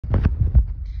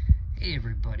Hey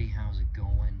everybody, how's it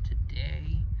going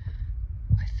today?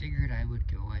 I figured I would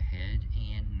go ahead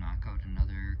and knock out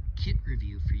another kit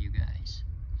review for you guys.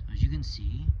 So as you can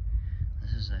see,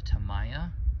 this is a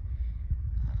Tamiya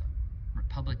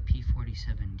Republic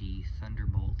P-47D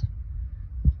Thunderbolt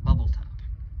Bubbletop.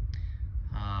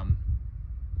 I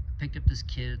picked up this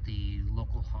kit at the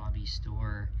local hobby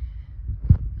store.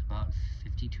 It was about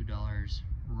 $52,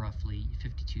 roughly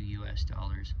 $52 US.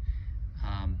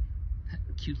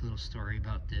 Cute little story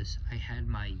about this. I had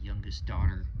my youngest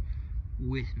daughter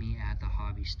with me at the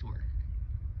hobby store,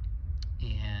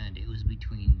 and it was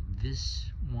between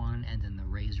this one and then the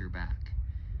Razorback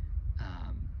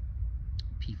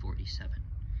P-47,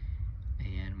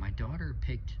 and my daughter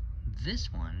picked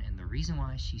this one, and the reason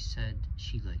why she said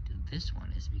she liked this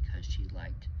one is because she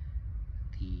liked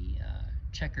the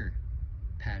checker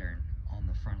pattern on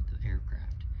the front of the aircraft.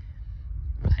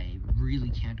 I really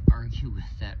can't argue with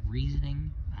that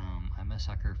reasoning. I'm a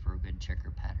sucker for a good checker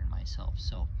pattern myself,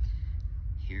 so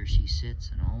here she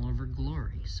sits in all of her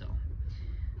glory. So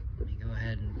let me go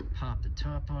ahead and pop the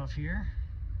top off here,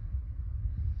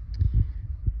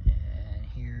 and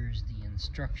here's the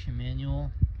instruction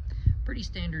manual. Pretty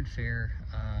standard fare,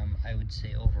 I would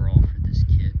say, overall for this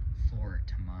kit for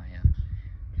Tamiya.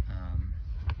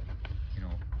 You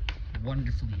know,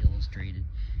 wonderfully illustrated.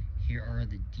 Here are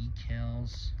the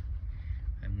decals.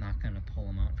 I'm not going to pull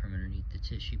them out from underneath the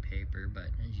tissue paper, but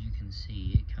as you can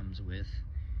see, it comes with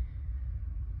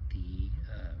the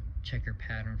checker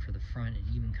pattern for the front. It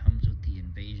even comes with the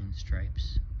invasion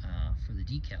stripes for the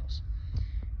decals,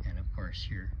 and of course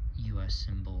your U.S.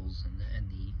 symbols and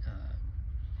the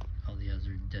all the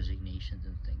other designations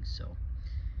and things. So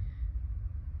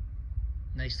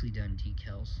nicely done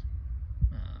decals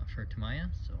for Tamiya.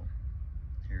 So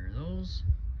there are those.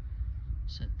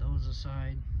 Set those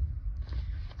aside.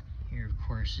 Here, of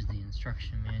course, is the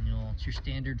instruction manual. It's your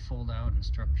standard fold-out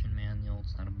instruction manual.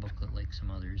 It's not a booklet like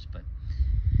some others, but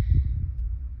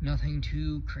nothing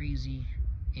too crazy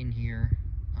in here.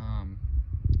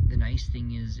 The nice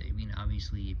thing is, I mean,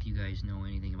 obviously, if you guys know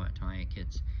anything about Tamiya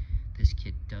kits, this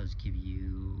kit does give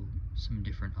you some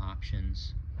different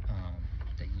options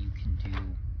that you can do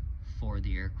for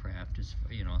the aircraft, as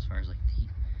you know, as far as like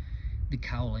the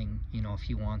cowling, you know, if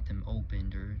you want them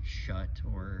opened or shut,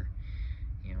 or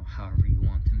you know, however you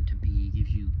want them to be. It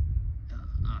gives you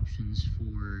options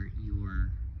for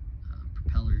your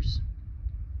propellers,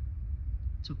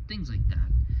 so things like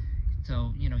that.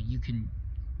 So you know, you can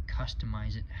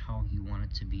customize it how you want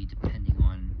it to be depending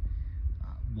on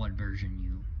what version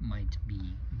you might be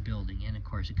building. And of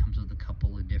course, it comes with a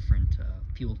couple of different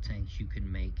fuel tanks you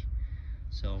can make,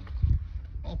 so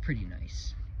all pretty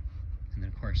nice. And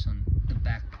then of course, on the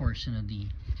back portion of the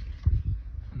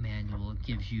manual, it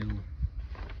gives you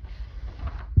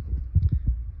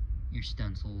your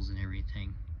stencils and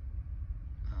everything.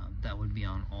 That would be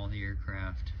on all the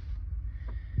aircraft.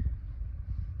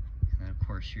 And then of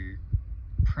course your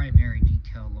primary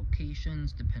decal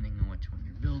locations, depending on which one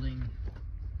you're building.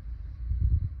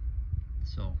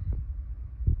 So,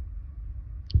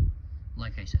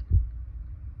 like I said,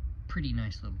 pretty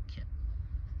nice little kit.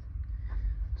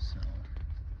 So,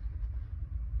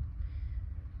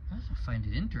 I also find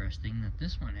it interesting that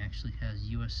this one actually has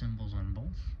U.S. symbols on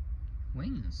both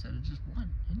wings instead of just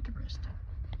one. Interesting.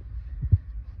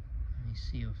 Let me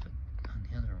see if it on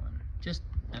the other one.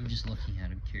 I'm just looking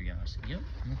out of curiosity. Yep,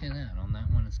 look at that. On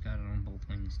that one, it's got it on both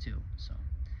wings too. So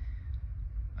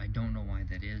I don't know why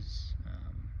that is.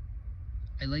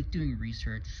 I like doing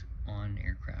research on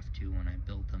aircraft too when I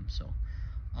build them, so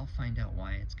I'll find out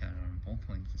why it's got it on both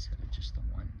wings instead of just the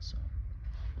one. So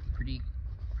pretty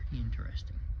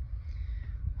interesting.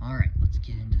 All right, let's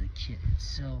get into the kit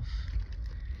itself.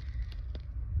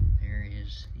 There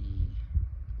is the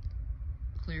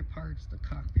clear parts, the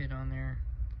cockpit on there.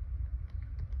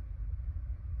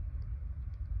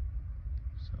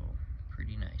 So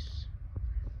pretty nice.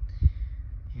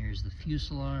 Here's the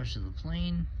fuselage of the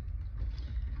plane.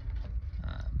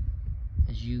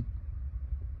 As you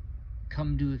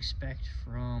come to expect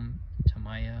from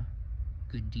Tamiya,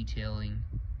 good detailing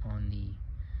on the,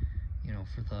 you know,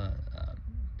 for the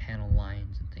panel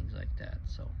lines and things like that.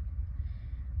 So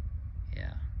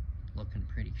yeah, looking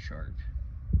pretty sharp.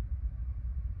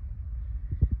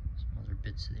 Some other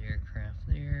bits of the aircraft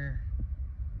there.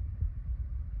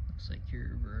 Looks like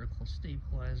your vertical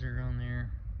stabilizer on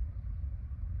there.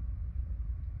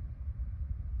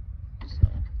 So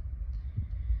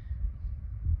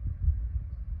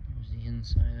there's the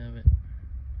inside of it,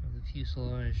 of the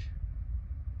fuselage.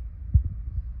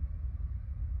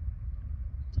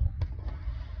 So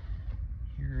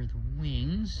here are the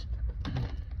wings.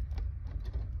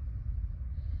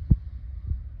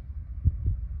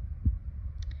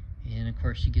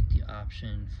 course, you get the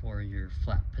option for your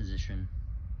flap position.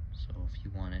 So if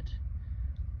you want it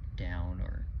down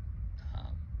or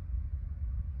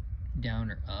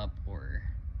up or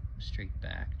straight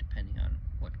back, depending on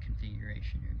what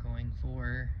configuration you're going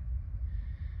for.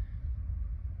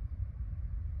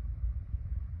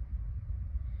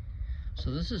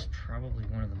 So this is probably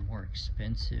one of the more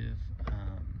expensive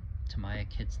Tamiya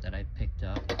kits that I've picked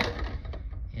up,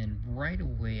 and right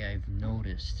away I've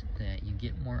noticed that you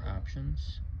get more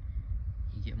options,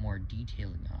 you get more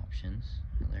detailing options.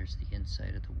 Now there's the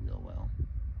inside of the wheel well,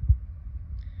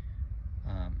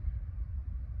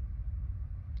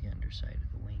 the underside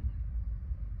of the wing.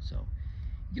 So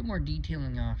you get more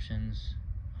detailing options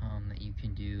that you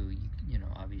can do. You know,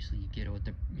 obviously you get it with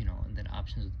the, you know, and then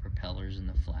options with the propellers and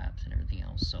the flaps and everything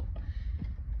else. So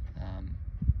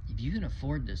if you can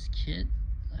afford this kit,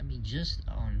 I mean, just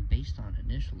based on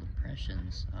initial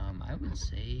impressions, I would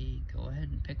say go ahead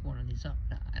and pick one of these up.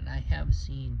 And I have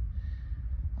seen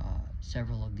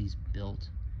several of these built,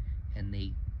 and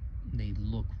they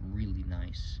look really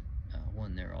nice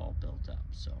when they're all built up.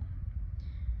 So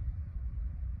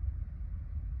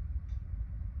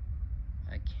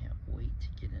I can't wait to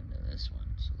get into this one.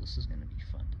 So this is going to be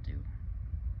fun to do.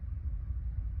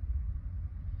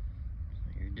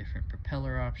 So your different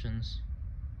propeller options.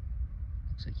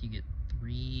 Looks like you get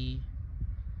 3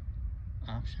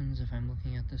 options if I'm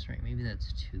looking at this right. Maybe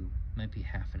that's 2. Might be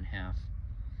half and half.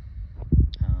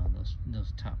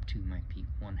 Those top 2 might be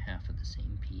 1/2 of the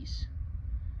same piece.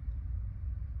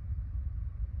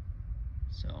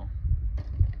 So,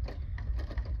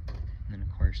 and then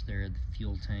of course there are the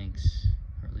fuel tanks,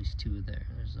 or at least 2 there.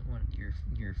 There's one,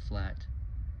 your flat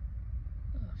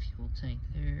fuel tank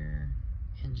there,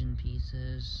 engine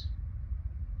pieces.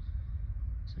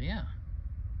 So yeah,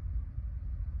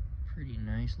 pretty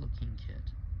nice looking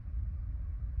kit.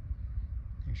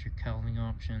 There's your cowling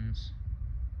options,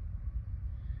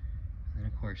 and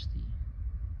then of course the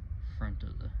front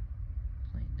of the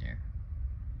plane there.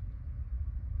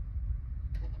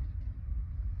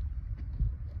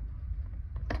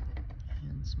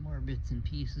 And some more bits and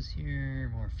pieces here,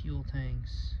 more fuel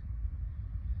tanks.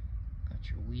 Got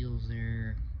your wheels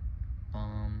there,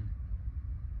 bomb,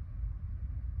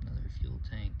 another fuel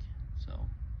tank. So,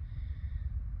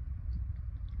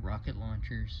 rocket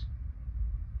launchers.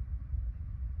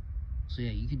 So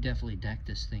yeah, you could definitely deck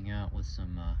this thing out with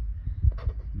some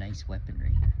nice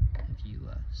weaponry if you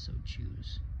so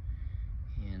choose.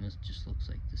 And this just looks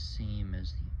like the same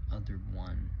as the other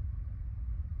one.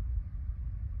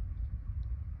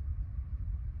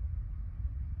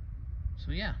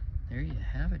 So yeah, there you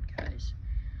have it, guys.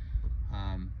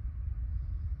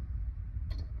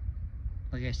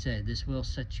 Like I said, this will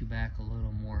set you back a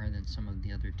little more than some of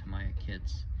the other Tamiya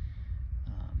kits,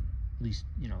 at least,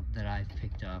 you know, that I've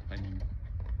picked up. I mean,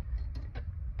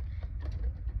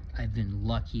 I've been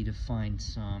lucky to find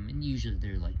some, and usually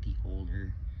they're like the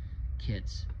older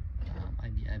kits.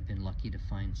 I've been lucky to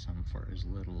find some for as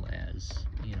little as,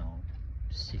 you know,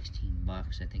 16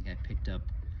 bucks. I think I picked up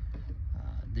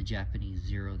the Japanese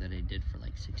Zero that I did for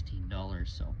like $16.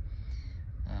 So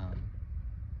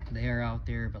they are out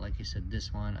there, but like I said,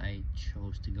 this one I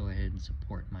chose to go ahead and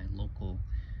support my local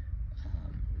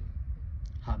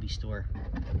hobby store.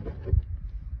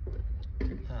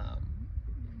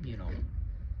 You know,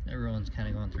 everyone's kind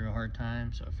of going through a hard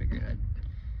time, so I figured I'd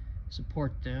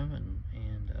support them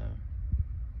and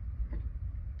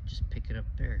just pick it up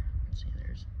there. Let's see,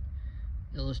 there's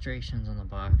illustrations on the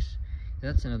box.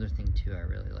 That's another thing too I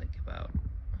really like about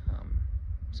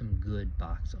some good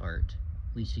box art.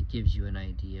 At least it gives you an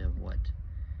idea of what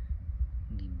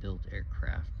the built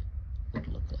aircraft would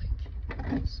look like.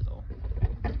 So,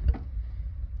 and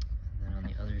then on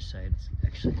the other side, it's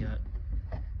actually got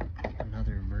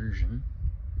another version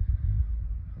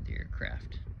of the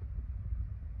aircraft.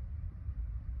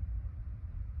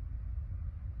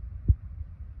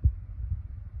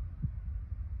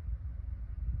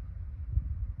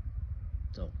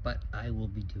 So, but I will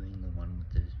be doing the one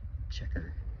with the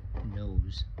checker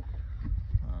nose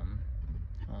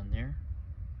on there.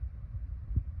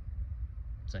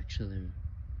 It's actually the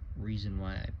reason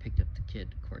why I picked up the kit,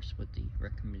 of course, with the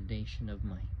recommendation of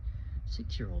my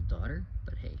 6-year-old daughter.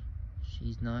 But hey,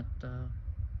 she's not,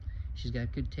 she's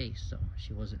got good taste, so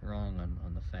she wasn't wrong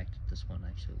on the fact that this one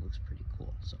actually looks pretty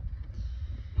cool. So,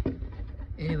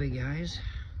 anyway, guys,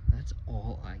 that's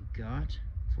all I got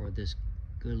for this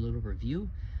good little review.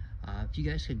 If you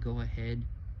guys could go ahead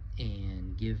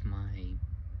and give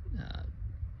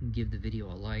the video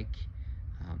a like,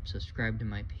 subscribe to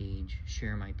my page,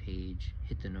 share my page,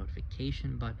 hit the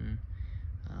notification button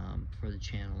for the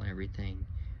channel and everything.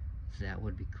 that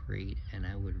would be great, and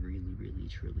I would really, really,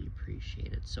 truly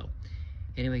appreciate it. So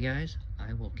anyway, guys,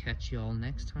 I will catch you all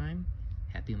next time.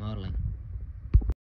 Happy modeling.